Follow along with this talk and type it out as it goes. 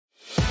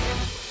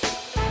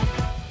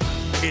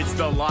It's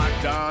the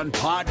Locked On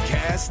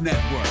Podcast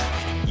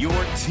Network, your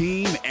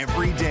team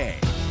every day.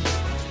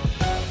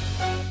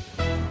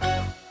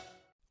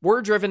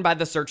 We're driven by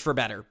the search for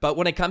better, but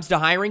when it comes to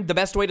hiring, the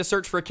best way to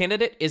search for a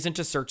candidate isn't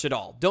to search at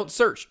all. Don't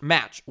search,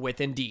 match with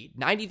Indeed.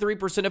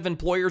 93% of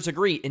employers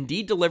agree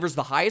Indeed delivers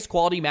the highest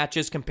quality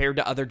matches compared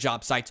to other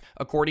job sites,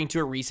 according to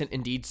a recent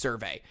Indeed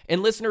survey.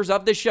 And listeners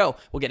of this show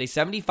will get a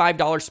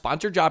 $75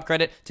 sponsored job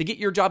credit to get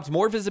your jobs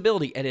more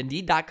visibility at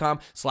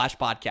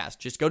Indeed.com/podcast.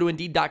 Just go to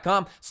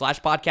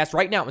Indeed.com/podcast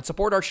right now and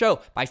support our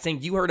show by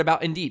saying you heard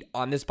about Indeed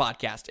on this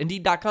podcast.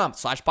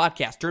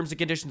 Indeed.com/podcast. Terms and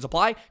conditions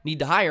apply. Need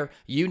to hire?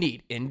 You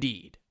need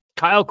Indeed.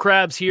 Kyle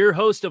Krabs here,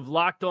 host of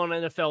Locked On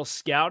NFL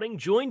Scouting.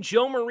 Join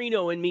Joe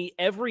Marino and me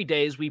every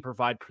day as we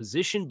provide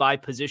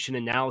position-by-position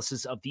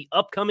analysis of the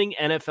upcoming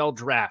NFL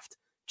Draft.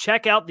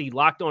 Check out the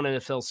Locked On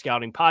NFL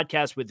Scouting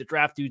podcast with the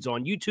Draft Dudes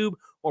on YouTube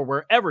or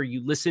wherever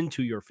you listen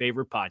to your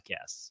favorite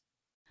podcasts.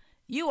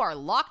 You are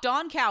Locked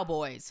On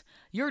Cowboys,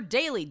 your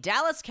daily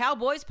Dallas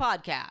Cowboys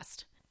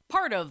podcast.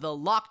 Part of the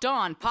Locked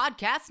On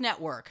Podcast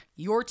Network,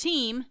 your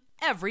team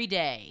every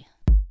day.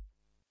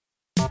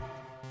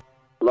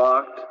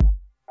 Locked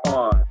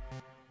on.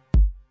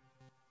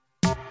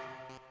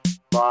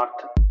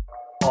 Locked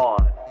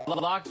on.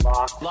 Locked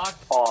on.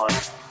 Locked on.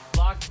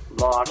 Locked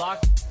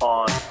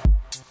on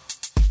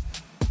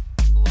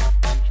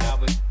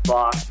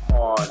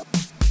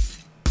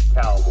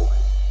Cowboys.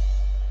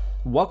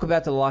 Welcome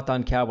back to the Locked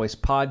On Cowboys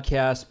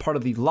podcast, part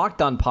of the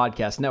Locked On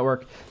Podcast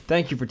Network.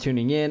 Thank you for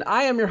tuning in.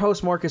 I am your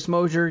host, Marcus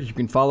Mosier. You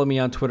can follow me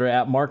on Twitter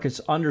at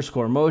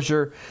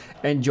Marcus_Mosier.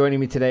 And joining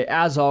me today,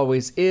 as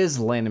always, is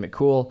Landon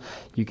McCool.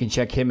 You can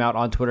check him out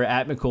on Twitter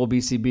at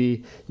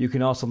McCoolBCB. You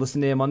can also listen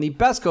to him on the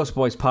Best Coast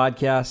Boys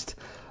podcast.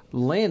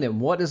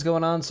 Landon, what is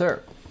going on,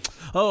 sir?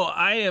 Oh,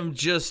 I am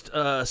just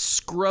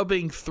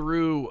scrubbing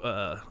through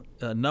a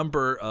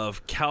number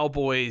of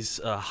Cowboys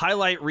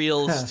highlight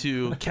reels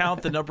to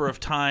count the number of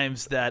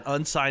times that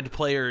unsigned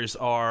players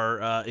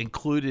are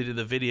included in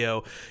the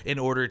video in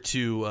order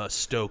to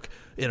stoke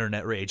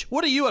internet rage.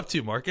 What are you up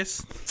to,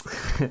 Marcus?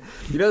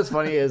 You know what's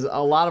funny is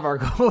a lot of our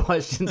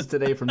questions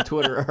today from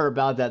Twitter are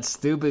about that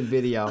stupid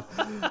video.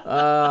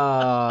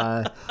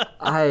 I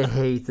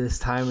hate this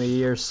time of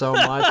year so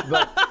much,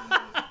 but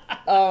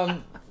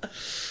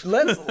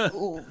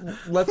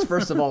let's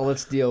first of all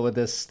let's deal with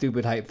this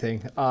stupid hype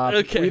thing.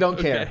 We don't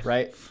care,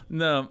 right?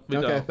 No, we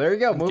don't. There you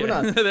go. Moving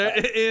on.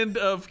 End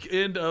of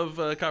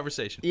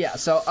conversation. Yeah.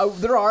 So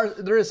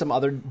there is some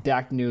other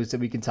Dak news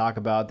that we can talk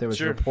about. There was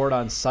a report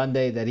on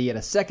Sunday that he had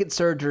a second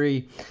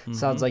surgery. Mm-hmm.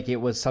 Sounds like it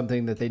was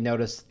something that they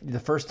noticed the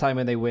first time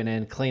when they went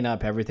in. Clean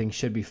up, everything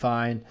should be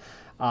fine.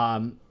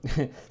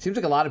 Seems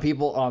like a lot of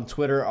people on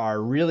Twitter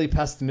are really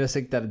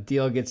pessimistic that a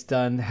deal gets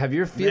done. Have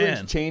your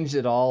feelings changed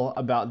at all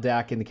about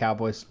Dak and the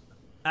Cowboys?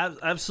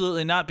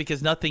 Absolutely not,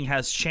 because nothing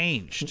has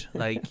changed.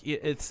 Like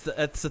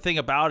that's the thing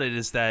about it,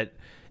 is that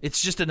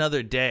it's just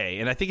another day,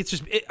 and I think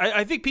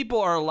I think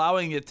people are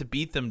allowing it to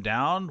beat them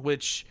down,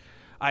 which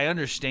I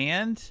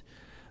understand.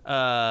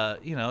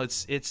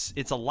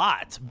 It's a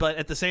lot, but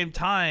at the same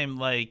time,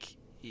 like,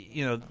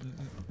 you know,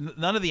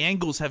 none of the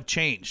angles have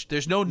changed.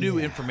 There's no new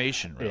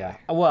information, really. Yeah.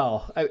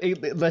 Well,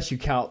 unless you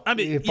count. I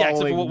mean, except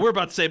for what we're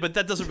about to say, but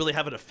that doesn't really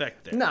have an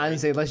effect there. No, I didn't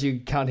say unless you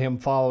count him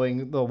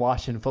following the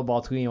Washington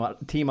football team on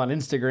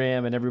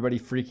Instagram and everybody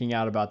freaking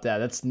out about that.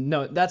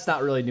 That's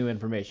not really new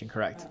information,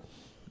 correct?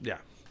 Yeah.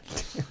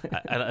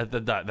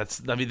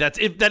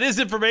 That is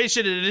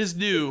information and it is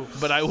new,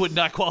 but I would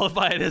not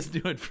qualify it as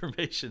new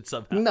information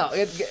somehow. No,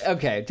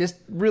 okay. Just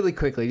really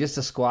quickly, just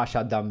to squash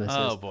how dumb this is.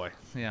 Oh boy,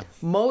 yeah.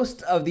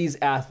 Most of these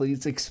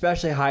athletes,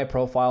 especially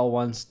high-profile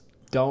ones,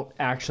 don't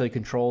actually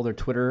control their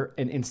Twitter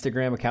and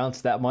Instagram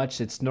accounts that much.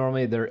 It's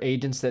normally their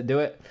agents that do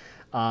it.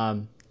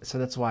 So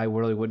that's why I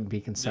really wouldn't be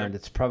concerned. Yeah.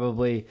 It's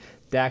probably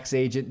Dak's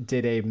agent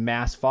did a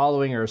mass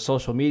following, or a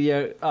social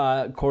media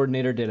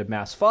coordinator did a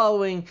mass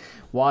following.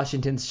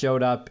 Washington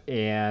showed up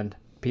and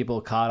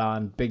people caught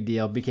on. Big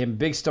deal. Became a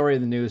big story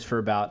in the news for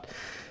about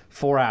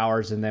 4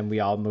 hours, and then we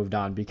all moved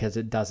on because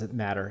it doesn't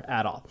matter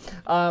at all.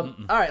 All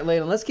right,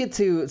 Layden, let's get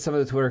to some of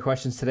the Twitter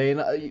questions today.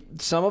 And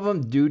some of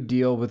them do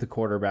deal with the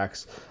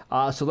quarterbacks.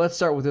 So let's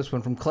start with this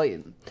one from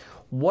Clayton.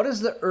 What is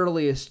the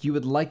earliest you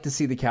would like to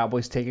see the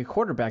Cowboys take a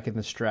quarterback in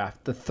this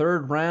draft? The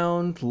third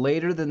round,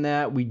 later than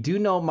that? We do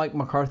know Mike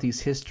McCarthy's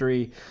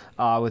history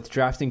with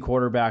drafting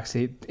quarterbacks.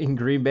 In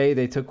Green Bay,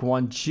 they took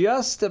one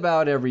just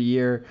about every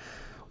year.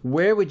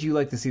 Where would you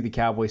like to see the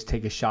Cowboys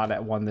take a shot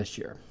at one this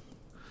year?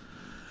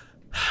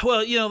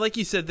 Well, you know, like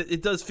you said,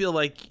 it does feel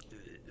like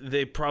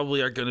they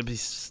probably are going to be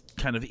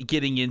kind of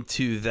getting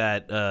into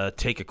that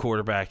take a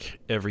quarterback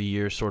every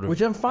year sort of,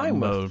 which I'm fine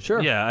mode. With.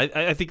 Sure. Yeah,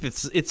 I think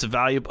it's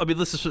valuable. I mean,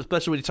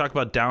 especially when you talk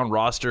about down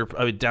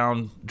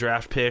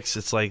draft picks,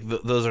 it's like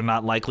those are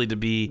not likely to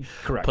be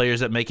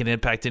players that make an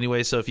impact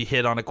anyway. So if you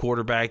hit on a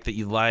quarterback that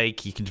you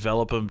like, you can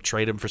develop them,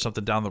 trade them for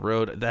something down the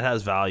road. That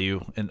has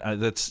value, and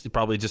that's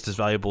probably just as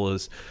valuable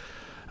as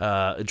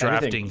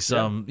drafting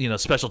some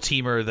special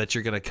teamer that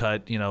you're going to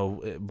cut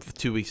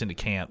 2 weeks into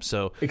camp.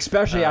 So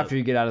especially after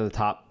you get out of the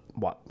top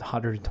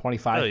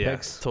 125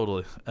 picks?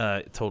 Totally.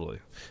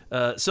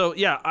 So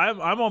yeah,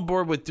 I'm on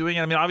board with doing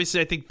it. I mean,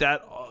 obviously, I think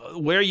that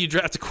where you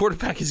draft a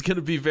quarterback is going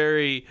to be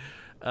very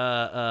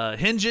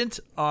hingent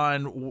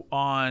on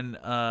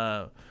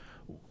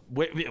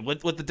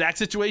what the Dak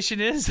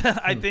situation is,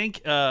 I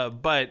think.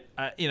 But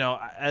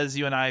as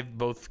you and I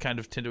both kind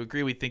of tend to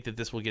agree, we think that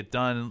this will get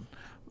done.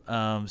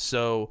 I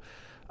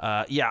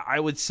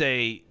would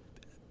say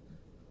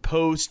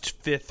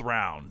post 5th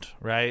round,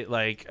 right?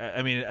 Like,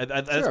 I mean,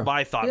 that's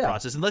my thought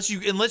process. Unless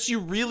you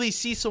really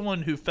see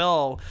someone who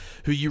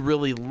you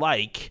really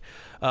like,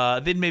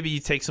 then maybe you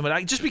take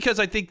someone. Just because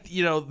I think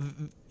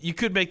you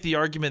could make the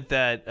argument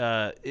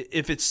that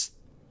if it's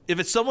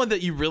someone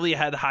that you really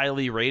had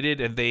highly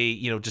rated and they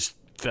just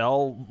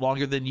fell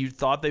longer than you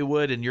thought they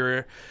would, and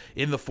you're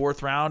in the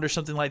 4th round or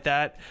something like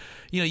that,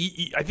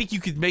 I think you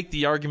could make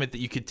the argument that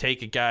you could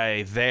take a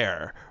guy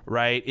there,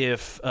 right?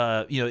 If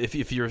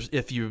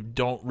you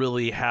don't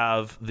really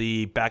have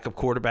the backup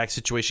quarterback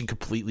situation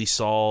completely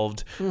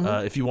solved,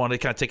 if you want to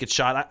kind of take a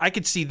shot, I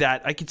could see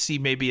that. I could see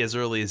maybe as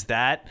early as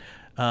that,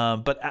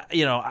 but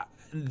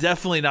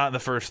definitely not in the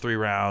first 3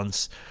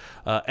 rounds.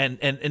 And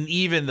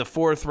even the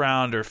 4th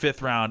round or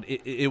 5th round,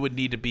 it would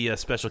need to be a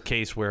special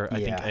case where I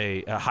think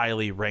a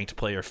highly ranked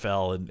player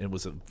fell and it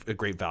was a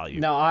great value.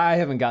 No, I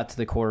haven't got to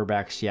the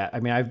quarterbacks yet. I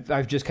mean,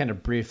 I've just kind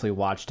of briefly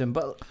watched him,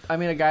 but I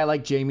mean, a guy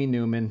like Jamie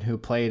Newman who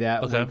played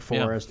at Wake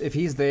Forest, if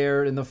he's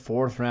there in the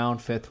 4th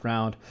round, 5th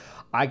round,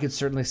 I could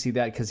certainly see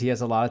that because he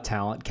has a lot of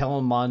talent.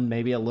 Kellen Mond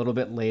maybe a little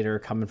bit later,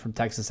 coming from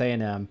Texas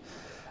A&M.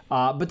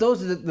 But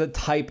those are the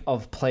type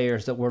of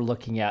players that we're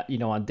looking at,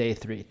 on day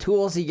 3.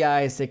 Toolsy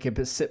guys that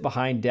could sit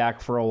behind Dak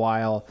for a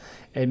while,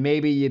 and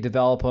maybe you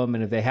develop them,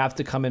 and if they have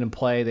to come in and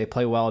play, they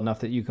play well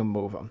enough that you can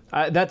move them.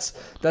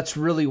 That's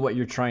really what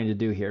you're trying to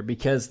do here,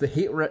 because the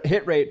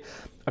hit rate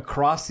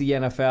across the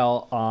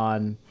NFL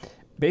on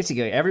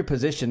basically every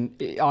position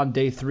on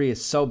day 3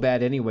 is so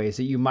bad anyways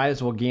that you might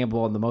as well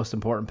gamble on the most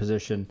important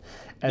position,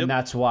 and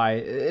that's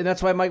why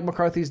Mike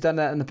McCarthy's done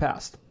that in the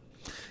past.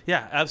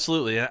 Yeah,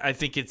 absolutely. I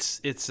think it's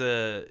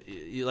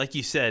like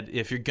you said,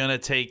 if you're gonna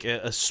take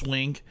a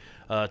swing,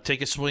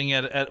 take a swing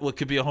at what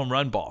could be a home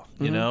run ball,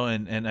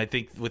 and I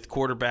think with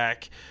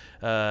quarterback,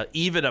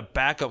 even a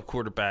backup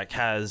quarterback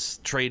has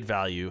trade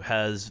value,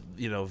 has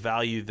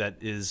value that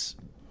is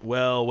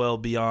well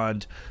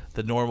beyond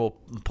the normal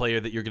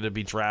player that you're going to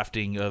be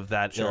drafting of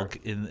that ilk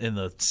in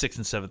the 6th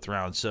and 7th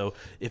round. So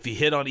if you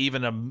hit on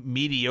even a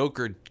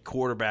mediocre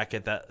quarterback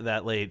at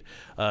that late,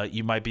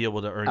 you might be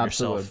able to earn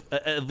yourself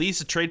at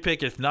least a trade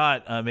pick. If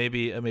not,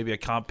 maybe a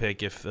comp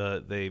pick if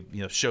they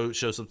show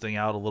something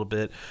out a little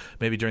bit,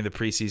 maybe during the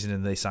preseason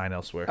and they sign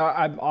elsewhere.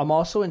 I'm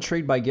also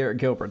intrigued by Garrett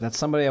Gilbert. That's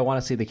somebody I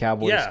want to see the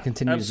Cowboys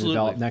continue to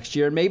develop next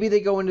year. Maybe they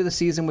go into the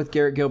season with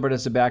Garrett Gilbert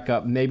as a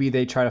backup. Maybe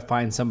they try to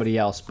find somebody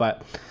else.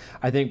 But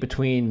I think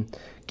between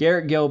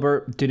Garrett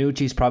Gilbert,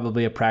 DiNucci's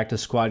probably a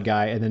practice squad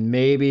guy, and then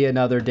maybe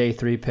another day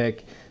 3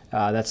 pick.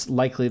 That's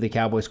likely the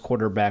Cowboys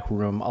quarterback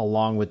room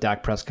along with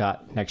Dak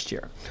Prescott next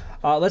year.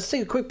 Let's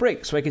take a quick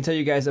break so I can tell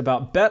you guys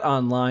about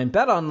BetOnline.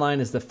 BetOnline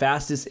is the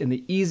fastest and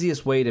the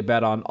easiest way to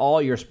bet on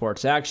all your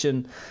sports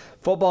action.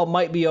 Football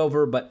might be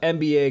over, but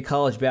NBA,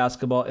 college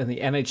basketball, and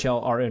the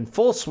NHL are in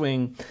full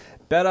swing.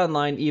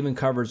 BetOnline even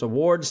covers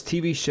awards,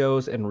 TV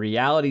shows, and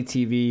reality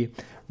TV.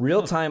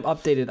 Real-time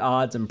updated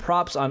odds and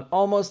props on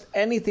almost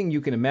anything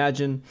you can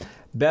imagine.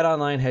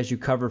 BetOnline has you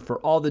covered for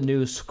all the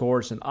news,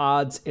 scores, and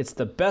odds. It's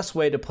the best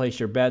way to place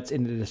your bets,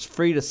 and it is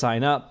free to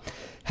sign up.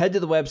 Head to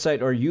the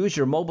website or use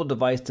your mobile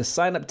device to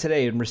sign up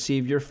today and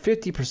receive your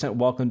 50%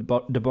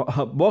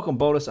 welcome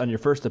bonus on your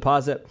first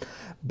deposit.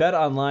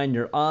 BetOnline,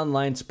 your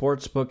online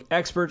sportsbook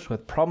experts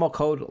with promo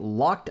code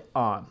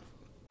LOCKEDON.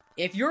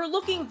 If you're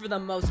looking for the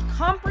most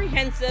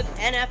comprehensive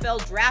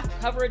NFL draft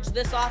coverage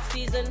this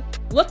offseason,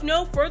 look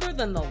no further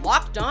than the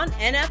Locked On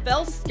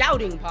NFL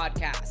Scouting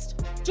Podcast.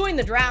 Join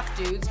the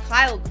draft dudes,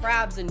 Kyle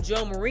Krabs and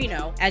Joe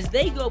Marino, as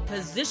they go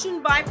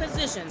position by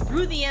position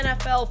through the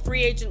NFL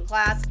free agent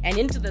class and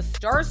into the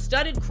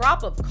star-studded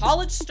crop of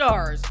college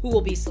stars who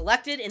will be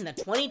selected in the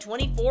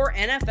 2024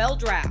 NFL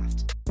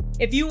Draft.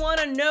 If you want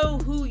to know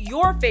who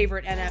your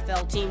favorite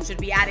NFL team should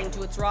be adding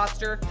to its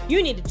roster,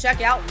 you need to check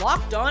out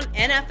Locked On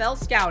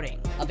NFL Scouting,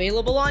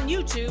 available on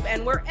YouTube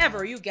and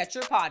wherever you get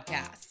your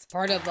podcasts.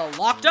 Part of the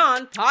Locked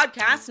On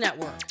Podcast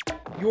Network,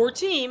 your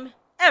team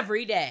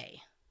every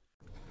day.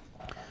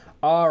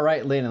 All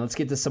right, Landon, let's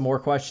get to some more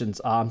questions.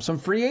 Some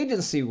free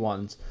agency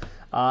ones.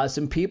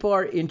 Some people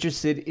are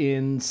interested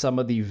in some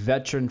of the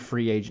veteran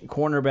free agent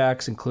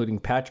cornerbacks, including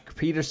Patrick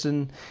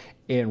Peterson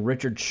and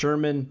Richard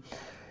Sherman.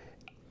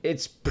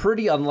 It's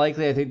pretty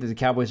unlikely, I think, that the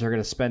Cowboys are going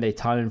to spend a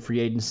ton in free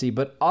agency.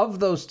 But of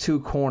those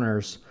 2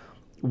 corners,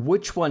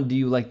 which one do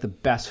you like the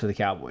best for the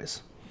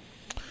Cowboys?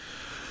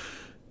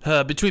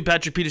 Between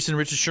Patrick Peterson and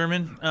Richard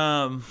Sherman,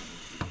 I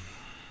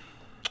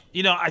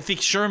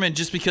think Sherman,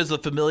 just because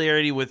of the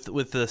familiarity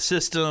with the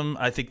system,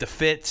 I think the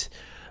fit,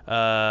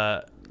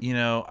 I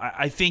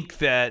think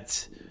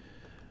that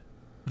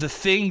the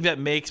thing that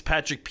makes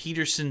Patrick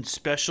Peterson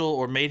special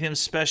or made him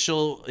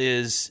special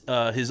is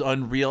his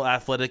unreal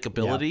athletic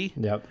ability.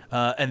 Yep.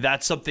 And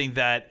that's something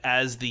that,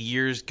 as the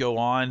years go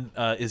on,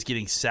 is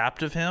getting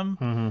sapped of him.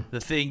 Mm-hmm. The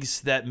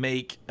things that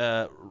make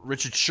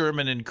Richard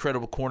Sherman an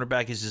incredible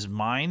cornerback is his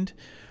mind,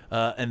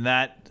 and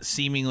that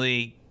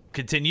seemingly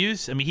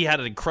continues. I mean, he had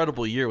an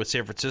incredible year with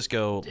San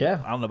Francisco.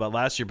 Yeah. I don't know about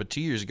last year, but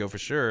 2 years ago for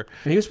sure.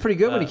 And he was pretty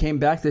good when he came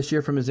back this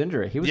year from his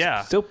injury. He was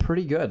still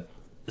pretty good.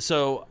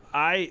 So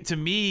I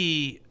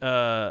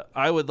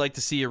would like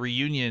to see a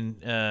reunion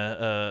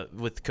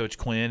with Coach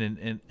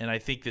Quinn, and I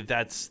think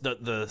that's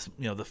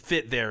the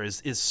fit there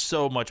is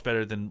so much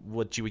better than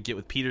what you would get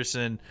with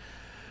Peterson.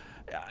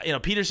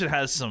 Peterson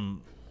has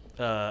some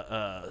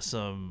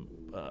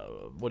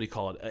what do you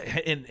call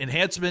it?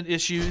 Enhancement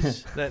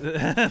issues that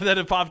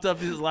have popped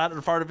up in the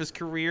latter part of his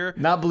career.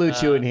 Not Blue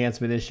Chew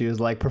enhancement issues,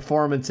 like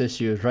performance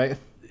issues, right?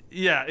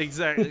 Yeah,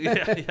 exactly.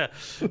 Yeah.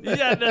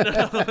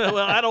 No. Well,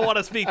 I don't want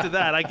to speak to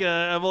that.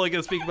 I'm only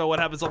going to speak about what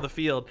happens on the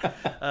field,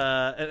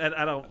 and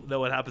I don't know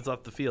what happens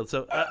off the field.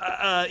 So,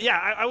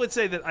 I would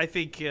say that I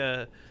think,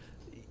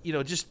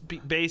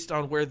 just based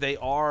on where they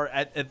are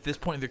at this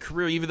point in their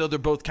career, even though they're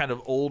both kind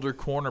of older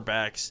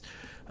cornerbacks,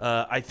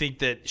 I think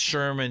that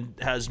Sherman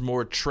has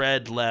more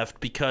tread left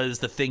because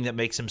the thing that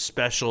makes him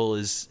special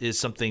is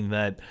something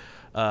that.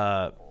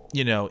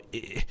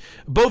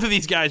 Both of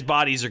these guys'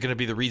 bodies are going to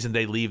be the reason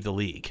they leave the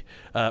league.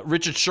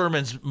 Richard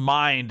Sherman's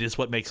mind is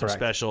what makes him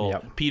special.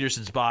 Yep.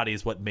 Peterson's body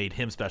is what made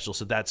him special.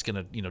 So that's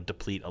going to,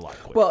 deplete a lot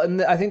quicker. Well,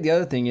 and I think the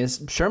other thing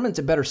is Sherman's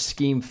a better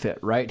scheme fit,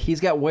 right? He's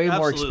got way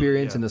more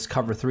experience in this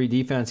cover 3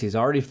 defense. He's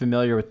already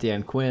familiar with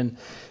Dan Quinn.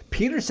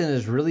 Peterson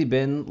has really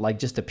been like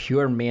just a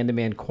pure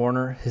man-to-man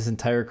corner his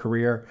entire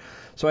career.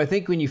 So I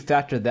think when you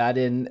factor that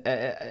in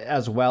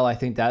as well, I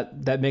think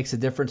that makes a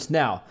difference.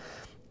 Now,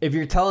 if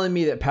you're telling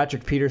me that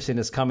Patrick Peterson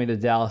is coming to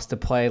Dallas to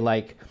play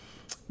like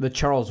the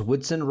Charles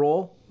Woodson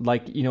role,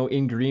 like,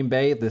 in Green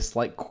Bay, this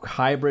like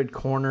hybrid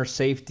corner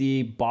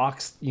safety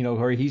box,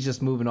 where he's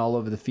just moving all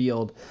over the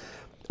field.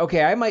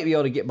 Okay, I might be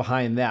able to get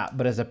behind that,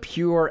 but as a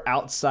pure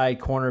outside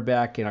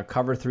cornerback in a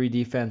cover 3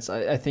 defense,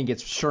 I think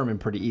it's Sherman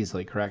pretty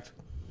easily, correct?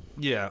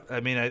 Yeah, I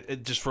mean,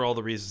 just for all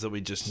the reasons that we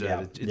just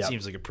said, it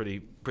seems like a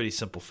pretty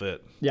simple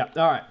fit. Yeah,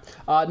 all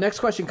right. Next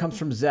question comes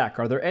from Zach.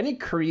 Are there any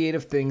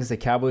creative things the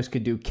Cowboys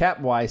could do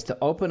cap-wise to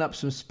open up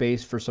some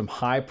space for some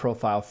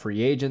high-profile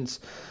free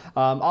agents?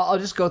 I'll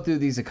just go through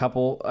these a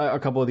couple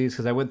of these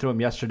because I went through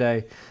them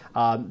yesterday.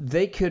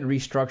 They could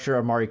restructure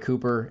Amari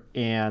Cooper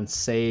and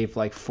save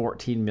like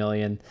 $14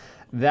 million.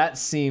 That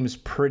seems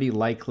pretty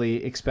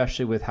likely,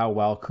 especially with how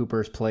well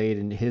Cooper's played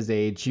and his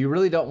age. You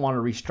really don't want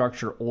to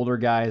restructure older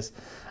guys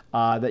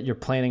that you're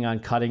planning on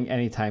cutting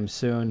anytime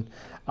soon.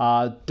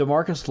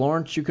 DeMarcus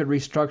Lawrence, you could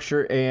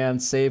restructure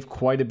and save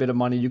quite a bit of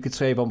money. You could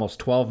save almost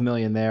 $12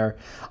 million there.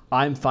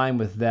 I'm fine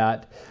with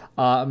that.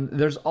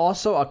 There's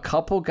also a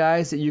couple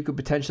guys that you could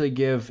potentially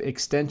give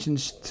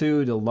extensions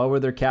to lower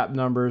their cap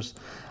numbers.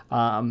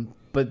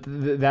 But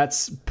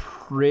that's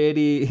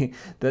pretty.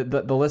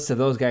 The list of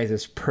those guys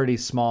is pretty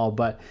small.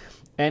 But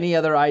any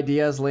other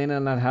ideas,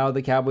 Landon, on how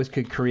the Cowboys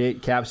could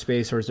create cap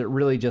space, or is it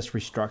really just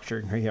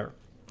restructuring here?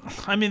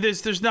 I mean,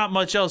 there's not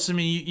much else. I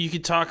mean, you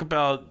could talk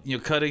about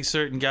cutting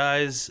certain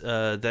guys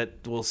that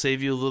will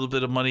save you a little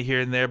bit of money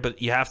here and there,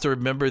 but you have to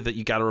remember that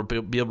you got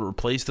to be able to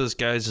replace those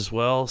guys as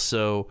well.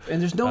 So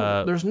and there's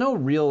no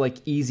real like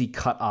easy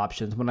cut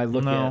options when I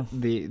look at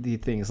the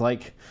things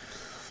like.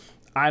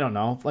 I don't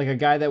know, like a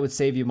guy that would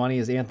save you money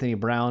is Anthony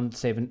Brown.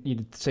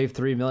 You'd save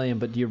 $3 million,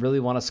 but do you really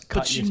want to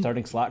cut your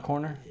starting slot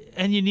corner?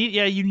 And you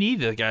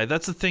need a guy.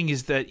 That's the thing,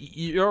 is that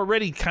you're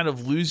already kind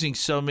of losing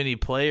so many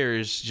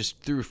players just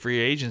through free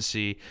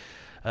agency.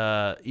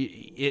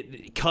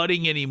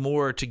 Cutting any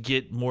more to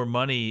get more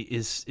money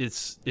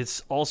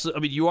it's also. I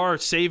mean, you are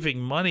saving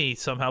money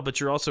somehow, but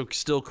you're also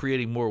still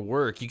creating more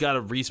work. You got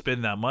to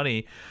respend that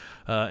money.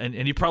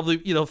 And you probably,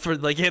 for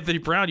like Anthony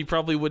Brown, you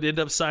probably would end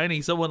up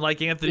signing someone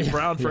like Anthony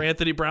Brown for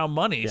Anthony Brown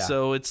money. Yeah.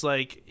 So it's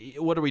like,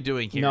 what are we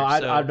doing here? No,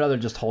 I'd rather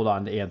just hold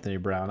on to Anthony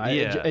Brown.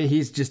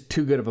 He's just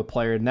too good of a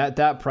player, and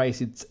that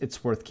price,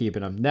 it's worth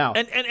keeping him now.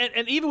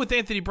 And even with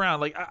Anthony Brown,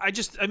 like I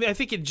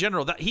think in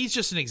general that he's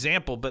just an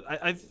example, but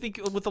I think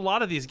with a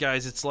lot of these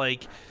guys, it's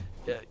like,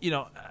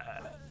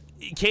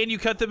 can you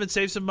cut them and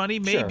save some money?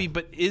 Maybe, sure.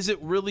 But is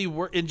it really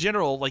worth? In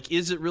general, like,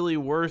 is it really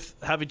worth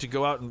having to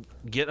go out and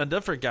get a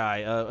different guy,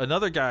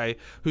 another guy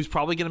who's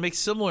probably going to make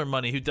similar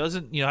money, who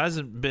doesn't,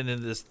 hasn't been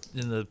in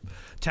the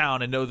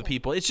town and know the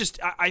people? It's just,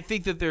 I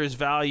think that there is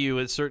value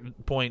at a certain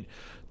point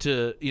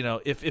to,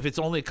 if it's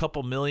only a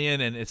couple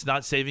million and it's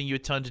not saving you a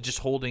ton, to just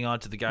holding on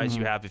to the guys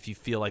you have if you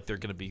feel like they're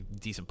going to be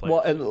decent players.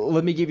 Well, and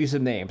let me give you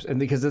some names, and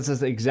because this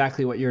is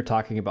exactly what you're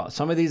talking about.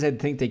 Some of these I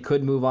think they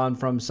could move on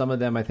from. Some of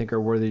them I think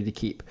are worthy to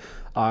keep.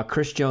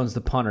 Chris Jones,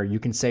 the punter, you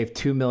can save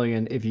 $2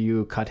 million if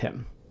you cut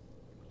him.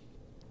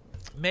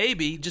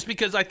 Maybe, just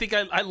because I think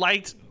I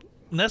liked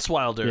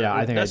Nesswilder. Yeah,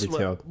 I think I did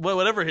too. Well,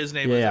 whatever his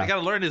name is. I got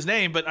to learn his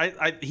name, but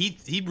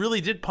he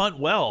really did punt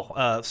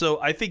well.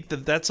 So I think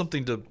that's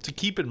something to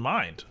keep in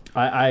mind.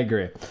 I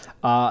agree.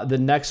 The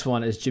next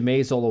one is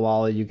Jameis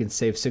Olawale. You can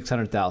save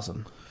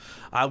 $600,000.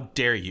 How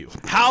dare you?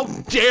 How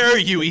dare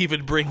you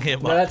even bring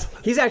him up?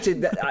 He's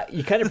actually.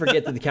 You kind of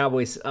forget that the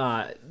Cowboys,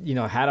 had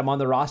him on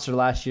the roster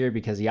last year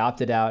because he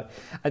opted out.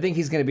 I think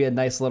he's going to be a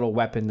nice little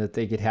weapon that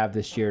they could have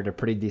this year at a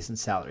pretty decent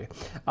salary.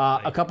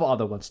 A couple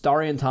other ones.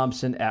 Darian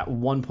Thompson at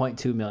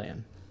 $1.2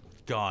 million.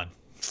 Gone.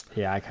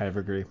 Yeah, I kind of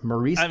agree.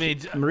 Maurice Kennedy.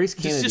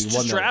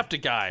 Just draft a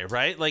guy,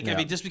 right?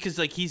 Just because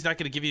he's not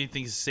going to give you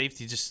anything as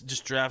safety,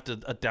 just draft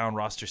a down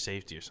roster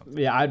safety or something.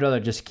 Yeah, I'd rather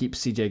just keep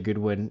C.J.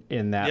 Goodwin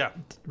in that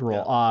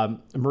role. Yeah.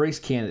 Maurice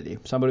Kennedy,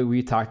 somebody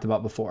we talked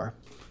about before.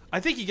 I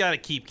think you got to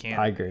keep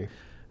Kennedy. I agree.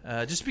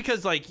 Just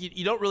because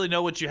you don't really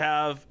know what you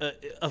have.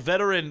 A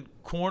veteran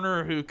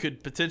corner who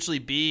could potentially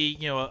be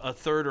a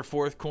third or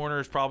fourth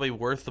corner is probably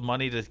worth the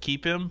money to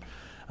keep him.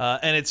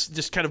 And it's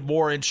just kind of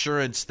more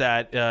insurance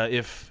that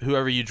if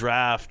whoever you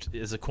draft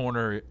as a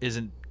corner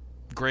isn't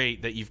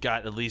great, that you've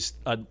got at least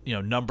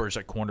numbers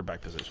at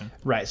cornerback position.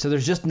 Right. So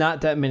there's just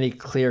not that many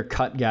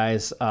clear-cut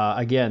guys.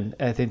 Again,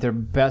 I think they're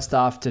best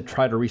off to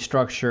try to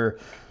restructure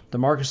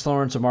DeMarcus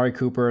Lawrence, Amari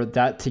Cooper.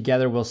 That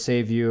together will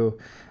save you,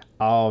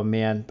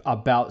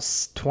 about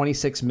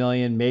 $26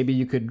 million. Maybe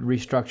you could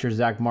restructure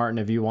Zach Martin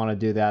if you want to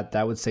do that.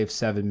 That would save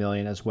 $7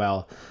 million as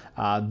well.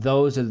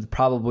 Those are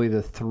probably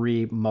the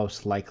three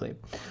most likely.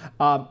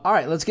 All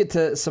right, let's get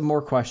to some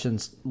more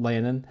questions,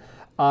 Landon.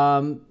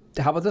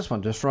 How about this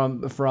one? Just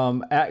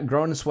from at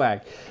Grown and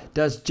Swag.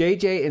 Does Jerry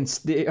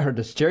Jones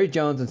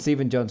and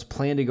Stephen Jones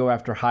plan to go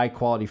after high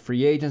quality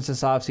free agents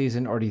this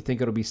offseason, or do you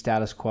think it'll be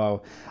status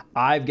quo?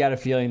 I've got a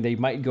feeling they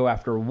might go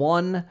after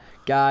one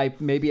guy,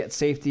 maybe at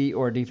safety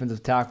or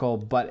defensive tackle,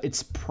 but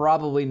it's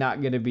probably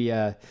not going to be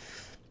a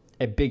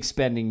big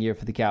spending year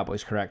for the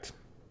Cowboys, correct?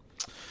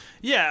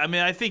 Yeah, I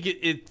mean, I think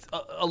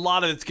a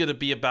lot of it's going to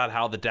be about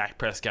how the Dak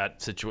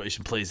Prescott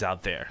situation plays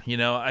out there.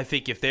 I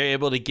think if they're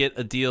able to get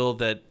a deal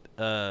that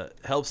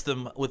helps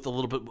them with a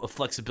little bit of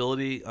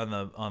flexibility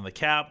on the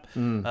cap,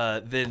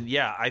 then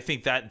yeah, I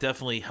think that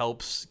definitely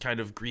helps kind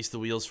of grease the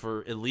wheels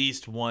for at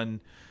least one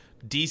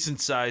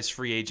decent-sized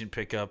free agent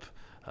pickup.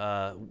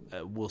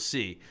 We'll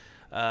see.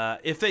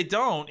 If they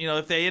don't,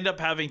 if they end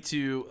up having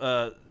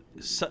to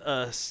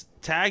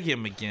tag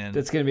him again,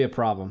 that's going to be a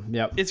problem.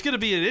 Yep, it's going to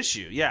be an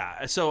issue.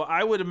 Yeah, so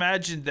I would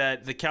imagine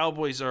that the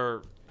Cowboys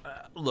are.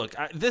 Look,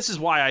 this is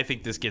why I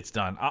think this gets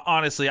done.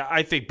 Honestly,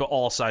 I think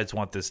all sides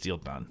want this deal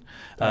done.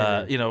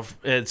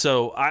 And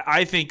so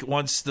I think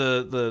once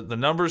the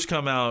numbers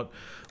come out,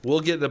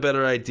 we'll get a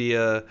better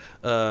idea.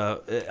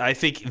 I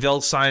think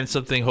they'll sign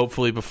something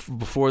hopefully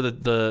before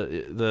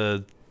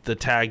the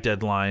tag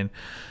deadline.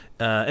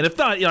 And if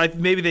not,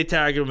 maybe they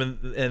tag him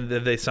and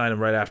then they sign him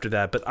right after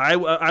that. But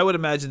I would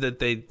imagine that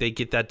they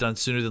get that done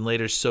sooner than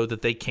later so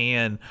that they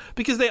can,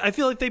 because I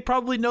feel like they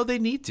probably know they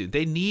need to.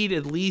 They need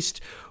at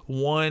least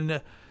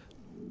one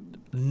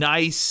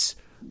nice,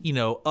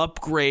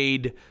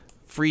 upgrade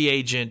free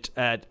agent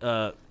at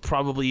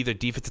probably either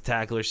defensive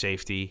tackle or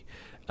safety.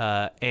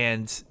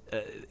 And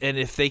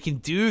if they can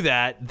do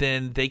that,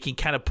 then they can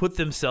kind of put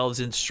themselves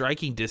in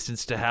striking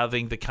distance to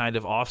having the kind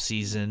of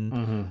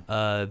offseason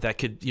that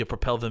could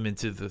propel them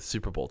into the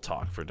Super Bowl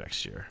talk for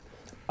next year.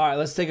 All right,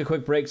 let's take a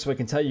quick break so I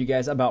can tell you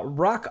guys about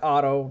Rock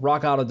Auto.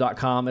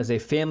 RockAuto.com is a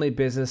family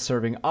business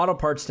serving auto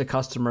parts to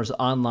customers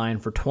online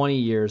for 20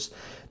 years.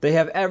 They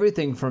have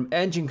everything from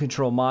engine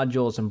control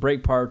modules and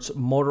brake parts,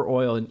 motor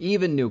oil, and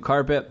even new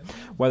carpet.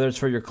 Whether it's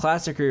for your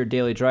classic or your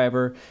daily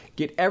driver,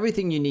 get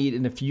everything you need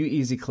in a few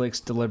easy clicks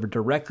delivered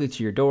directly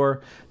to your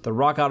door. The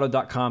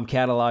RockAuto.com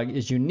catalog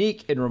is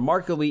unique and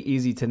remarkably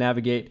easy to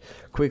navigate.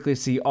 Quickly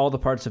see all the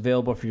parts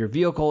available for your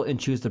vehicle and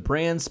choose the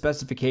brands,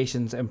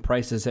 specifications, and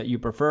prices that you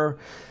prefer.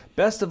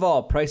 Best of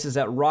all, prices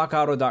at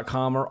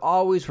RockAuto.com are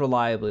always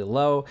reliably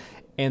low,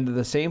 and they're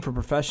the same for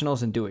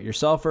professionals and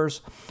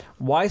do-it-yourselfers.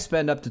 Why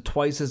spend up to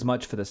twice as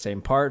much for the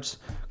same parts?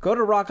 Go to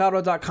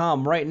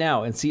RockAuto.com right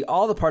now and see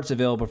all the parts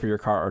available for your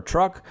car or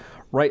truck.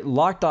 Write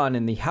Locked On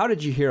in the How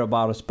Did You Hear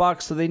About Us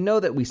box so they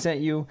know that we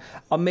sent you.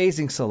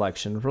 Amazing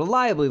selection,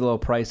 reliably low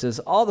prices,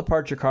 all the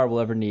parts your car will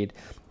ever need.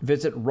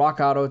 Visit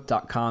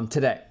RockAuto.com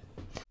today.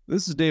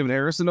 This is David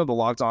Harrison of the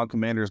Locked On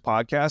Commanders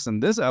podcast,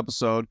 and this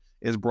episode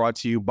is brought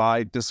to you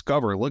by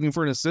Discover. Looking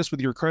for an assist with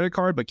your credit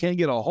card but can't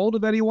get a hold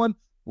of anyone?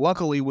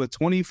 Luckily, with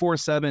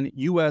 24/7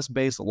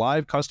 U.S.-based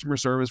live customer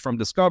service from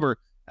Discover,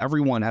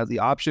 everyone has the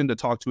option to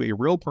talk to a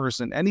real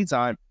person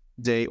anytime,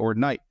 day or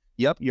night.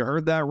 Yep, you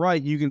heard that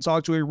right. You can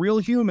talk to a real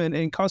human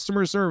in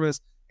customer service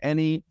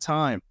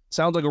anytime.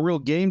 Sounds like a real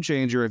game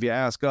changer if you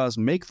ask us.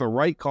 Make the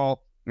right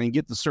call and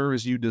get the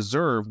service you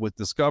deserve with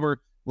Discover.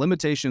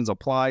 Limitations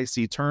apply.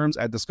 See terms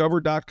at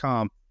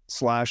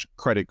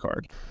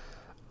discover.com/creditcard.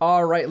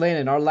 All right,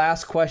 Landon, our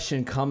last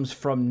question comes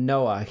from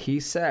Noah. He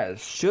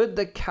says, should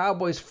the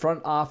Cowboys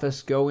front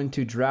office go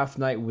into draft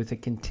night with a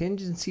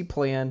contingency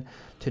plan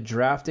to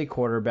draft a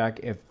quarterback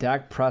if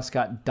Dak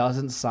Prescott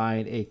doesn't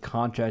sign a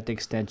contract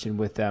extension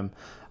with them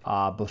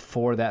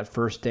before that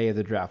first day of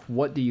the draft?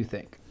 What do you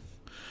think?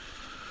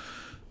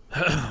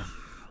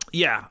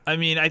 Yeah, I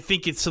mean, I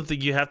think it's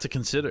something you have to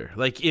consider.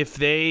 Like, if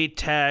they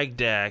tag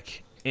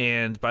Dak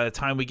and by the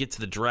time we get to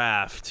the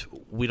draft,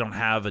 we don't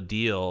have a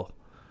deal,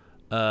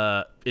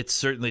 it's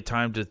certainly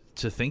time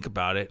to think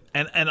about it.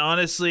 And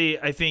honestly,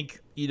 I think,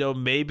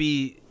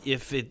 maybe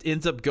if it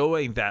ends up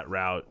going that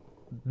route,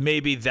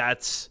 maybe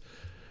that's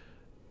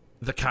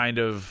the kind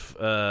of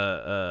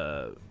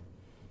the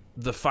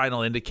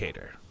final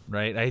indicator,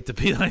 right? I hate to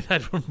be like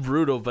that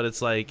brutal, but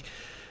it's like,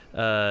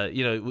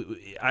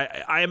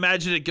 I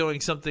imagine it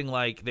going something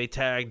like they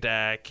tag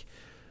Dak,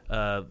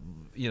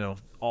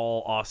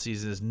 all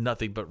offseason is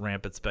nothing but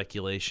rampant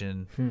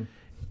speculation.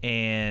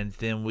 And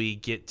then we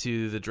get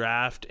to the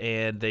draft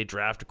and they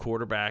draft a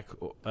quarterback,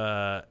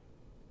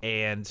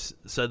 and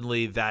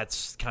suddenly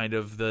that's kind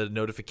of the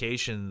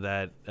notification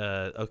that,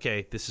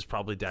 okay, this is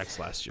probably Dak's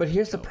last year. But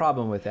here's the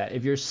problem with that.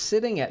 If you're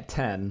sitting at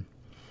 10,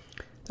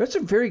 there's a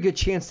very good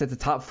chance that the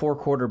top 4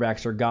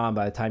 quarterbacks are gone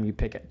by the time you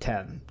pick at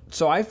 10.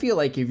 So I feel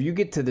like if you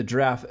get to the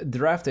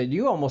draft,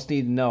 you almost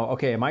need to know,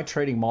 okay, am I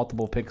trading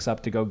multiple picks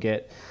up to go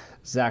get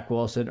Zach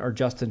Wilson or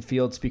Justin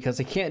Fields? Because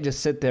I can't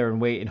just sit there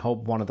and wait and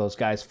hope one of those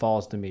guys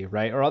falls to me,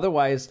 right? Or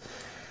otherwise,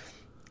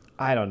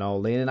 I don't know,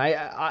 Landon.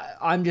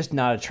 I'm just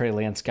not a Trey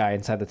Lance guy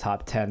inside the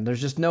top 10.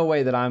 There's just no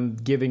way that I'm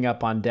giving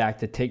up on Dak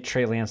to take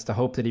Trey Lance to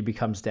hope that he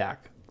becomes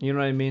Dak. You know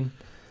what I mean?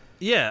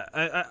 Yeah,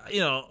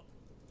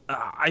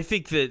 I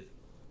think that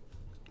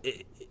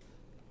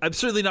I'm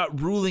certainly not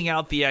ruling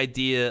out the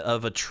idea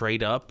of a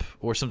trade up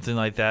or something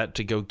like that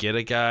to go get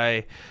a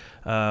guy.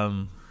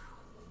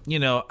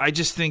 I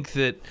just think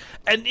that,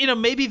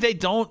 and maybe they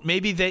don't.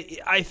 Maybe they.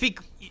 I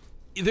think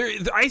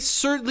I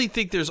certainly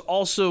think there's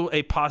also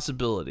a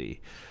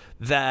possibility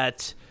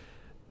that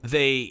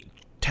they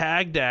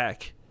tag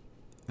Dak,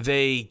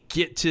 they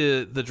get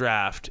to the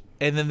draft,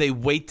 and then they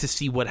wait to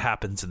see what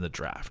happens in the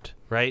draft,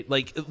 right?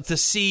 Like to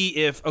see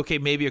if, okay,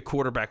 maybe a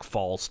quarterback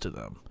falls to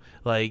them,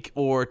 like,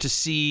 or to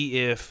see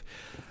if,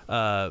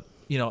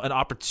 an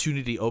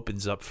opportunity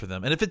opens up for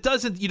them. And if it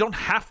doesn't, you don't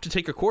have to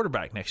take a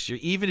quarterback next year,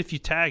 even if you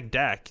tag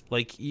Dak.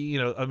 Like,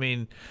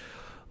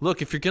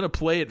 look, if you're going to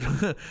play it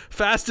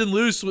fast and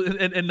loose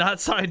and not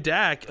sign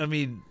Dak, I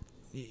mean,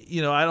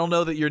 I don't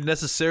know that you're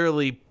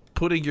necessarily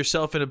putting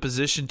yourself in a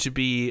position to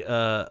be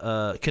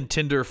a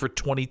contender for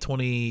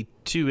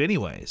 2022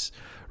 anyways,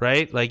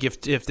 right? Like if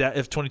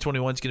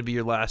 2021 is going to be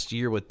your last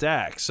year with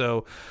Dak.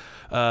 So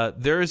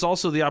there is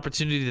also the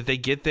opportunity that they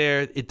get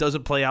there. It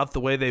doesn't play out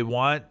the way they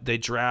want. They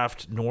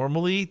draft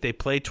normally. They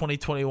play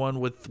 2021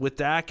 with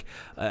Dak,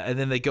 and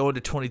then they go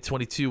into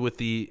 2022 with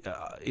the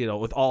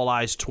with all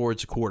eyes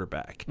towards a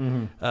quarterback.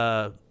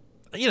 Mm-hmm.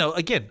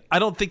 Again, I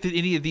don't think that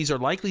any of these are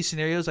likely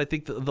scenarios. I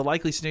think the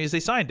likely scenario is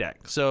they sign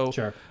Dak. So,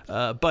 sure.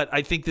 But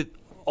I think that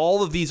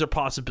all of these are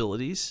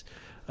possibilities.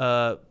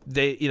 And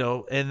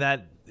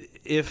that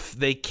if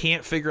they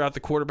can't figure out the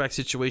quarterback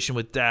situation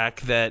with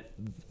Dak, that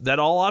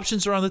all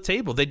options are on the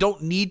table. They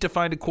don't need to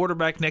find a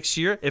quarterback next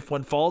year. If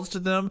one falls to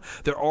them,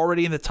 they're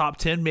already in the top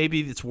 10. Maybe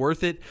it's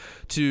worth it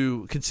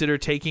to consider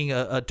taking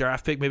a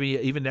draft pick, maybe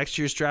even next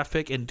year's draft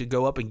pick, and to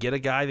go up and get a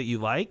guy that you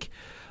like.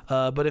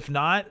 But if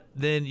not,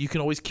 then you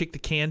can always kick the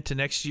can to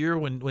next year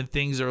when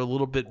things are a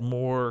little bit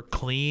more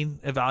clean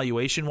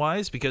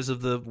evaluation-wise because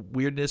of the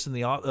weirdness in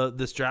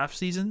this draft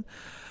season,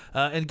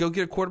 and go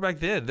get a quarterback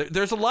then.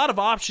 There's a lot of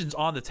options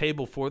on the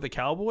table for the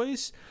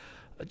Cowboys.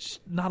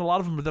 Just not a lot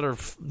of them that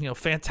are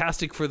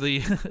fantastic for the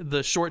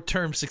the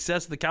short-term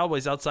success of the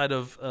Cowboys outside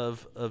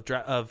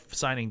of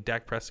signing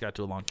Dak Prescott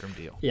to a long-term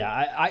deal.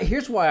 Yeah,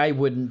 here's why I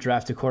wouldn't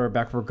draft a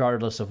quarterback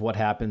regardless of what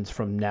happens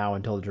from now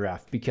until the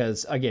draft.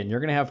 Because, again,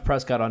 you're going to have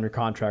Prescott under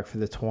contract for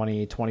the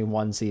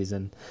 2021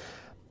 season.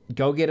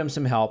 Go get him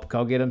some help.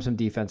 Go get him some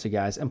defensive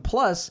guys. And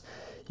plus,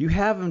 you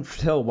have him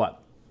until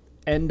what?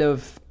 End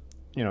of...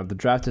 the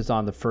draft is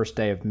on the first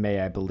day of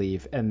May, I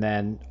believe, and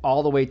then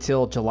all the way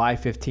till July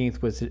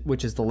 15th,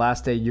 which is the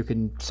last day you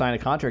can sign a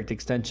contract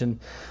extension.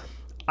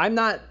 I'm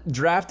not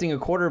drafting a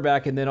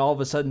quarterback and then all of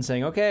a sudden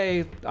saying,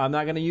 okay, I'm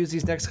not going to use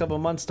these next couple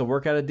of months to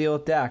work out a deal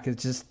with Dak.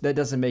 It's just, that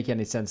doesn't make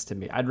any sense to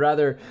me. I'd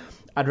rather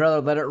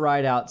let it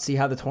ride out, see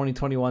how the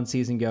 2021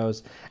 season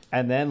goes,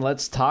 and then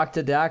let's talk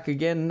to Dak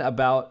again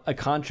about a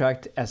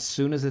contract as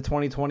soon as the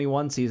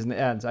 2021 season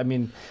ends. I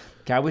mean,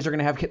 Cowboys are going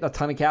to have a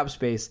ton of cap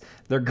space.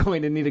 They're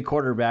going to need a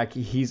quarterback.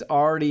 He's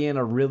already in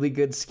a really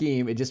good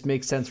scheme. It just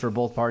makes sense for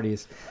both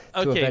parties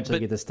to eventually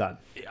get this done.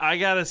 I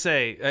got to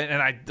say,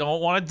 and I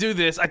don't want to do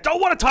this. I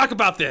don't want to talk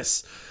about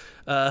this.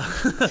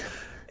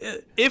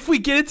 If we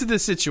get into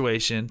this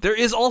situation, there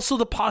is also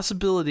the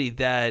possibility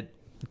that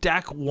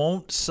Dak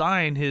won't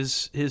sign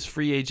his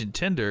free agent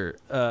tender.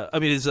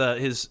 His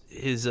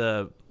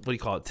what do you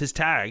call it? His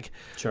tag.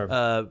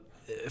 Sure.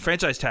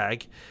 Franchise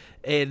tag.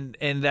 And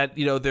that,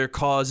 there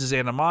causes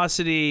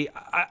animosity.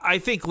 I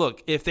think,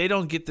 look, if they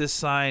don't get this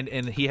signed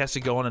and he has to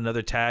go on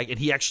another tag and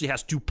he actually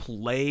has to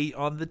play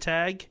on the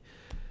tag,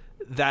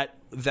 that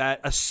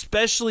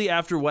especially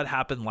after what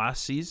happened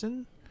last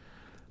season,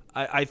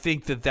 I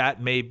think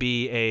that may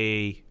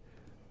be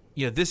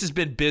this has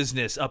been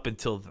business up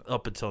until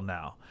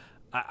now.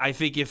 I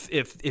think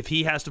if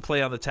he has to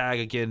play on the tag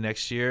again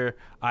next year,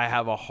 I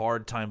have a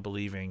hard time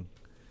believing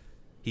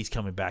he's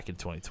coming back in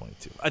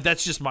 2022.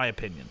 That's just my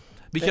opinion.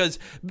 Because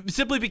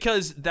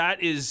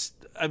that is,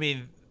 I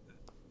mean,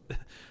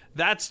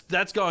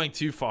 that's going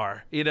too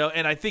far, you know.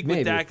 And I think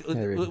with Dak,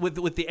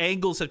 with the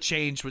angles have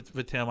changed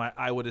with him,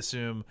 I would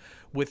assume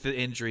with the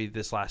injury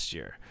this last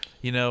year,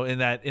 you know,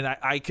 and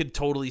I could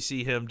totally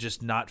see him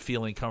just not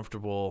feeling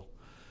comfortable,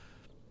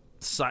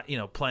 you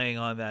know, playing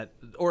on that,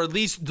 or at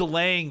least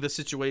delaying the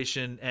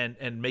situation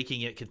and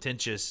making it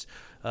contentious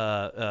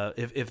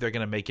if they're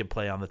going to make him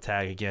play on the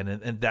tag again,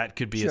 and that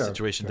could be a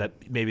situation that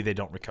maybe they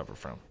don't recover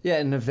from. Yeah,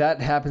 and if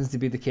that happens to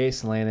be the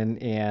case, Landon,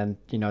 and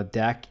you know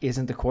Dak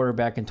isn't the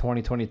quarterback in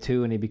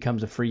 2022, and he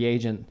becomes a free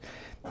agent,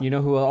 you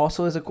know who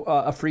also is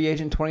a free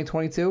agent in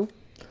 2022?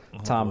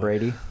 Tom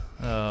Brady.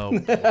 Oh,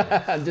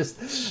 I'm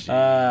just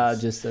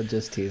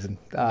teasing.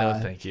 No,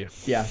 thank you.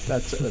 Yeah,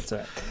 that's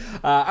right.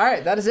 All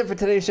right, that is it for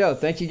today's show.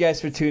 Thank you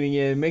guys for tuning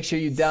in. Make sure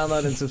you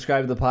download and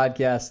subscribe to the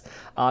podcast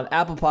on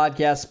Apple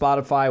Podcasts,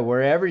 Spotify,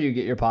 wherever you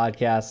get your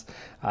podcasts.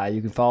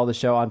 You can follow the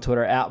show on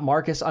Twitter at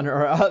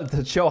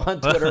the show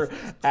on Twitter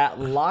at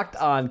Locked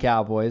On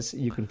Cowboys.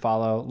 You can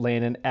follow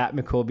Landon at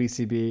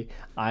McCoolBCB.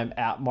 I'm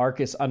at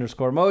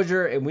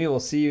Marcus_Mosier, and we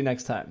will see you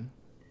next time.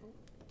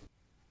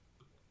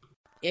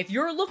 If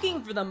you're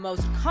looking for the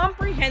most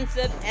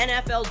comprehensive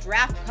NFL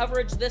draft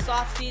coverage this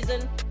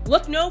offseason,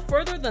 look no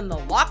further than the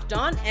Locked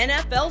On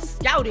NFL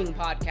Scouting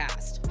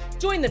Podcast.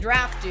 Join the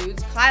draft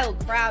dudes, Kyle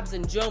Krabs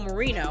and Joe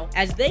Marino,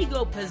 as they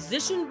go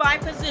position by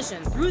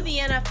position through the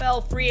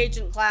NFL free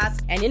agent class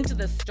and into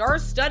the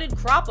star-studded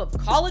crop of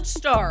college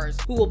stars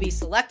who will be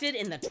selected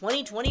in the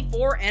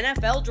 2024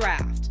 NFL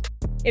Draft.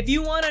 If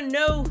you want to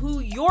know who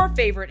your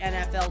favorite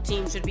NFL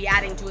team should be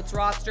adding to its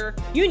roster,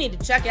 you need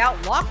to check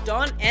out Locked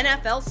On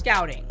NFL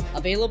Scouting,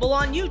 available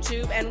on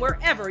YouTube and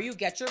wherever you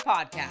get your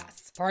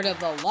podcasts. Part of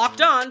the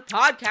Locked On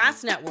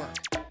Podcast Network,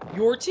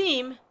 your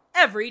team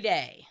every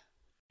day.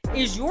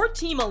 Is your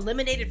team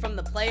eliminated from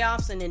the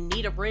playoffs and in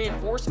need of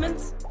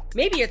reinforcements?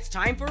 Maybe it's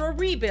time for a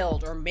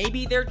rebuild, or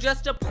maybe they're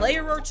just a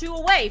player or two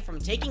away from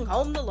taking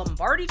home the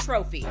Lombardi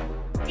Trophy.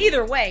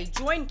 Either way,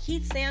 join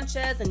Keith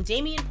Sanchez and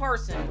Damian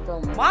Parson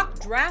for Mock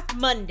Draft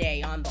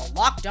Monday on the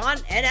Locked On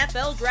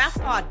NFL Draft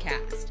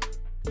Podcast.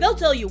 They'll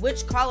tell you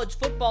which college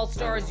football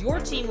stars your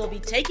team will be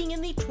taking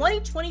in the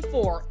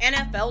 2024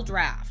 NFL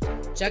Draft.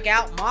 Check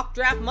out Mock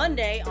Draft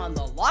Monday on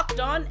the Locked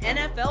On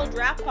NFL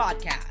Draft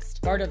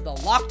Podcast, part of the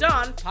Locked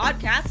On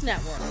Podcast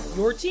Network,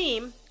 your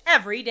team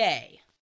every day.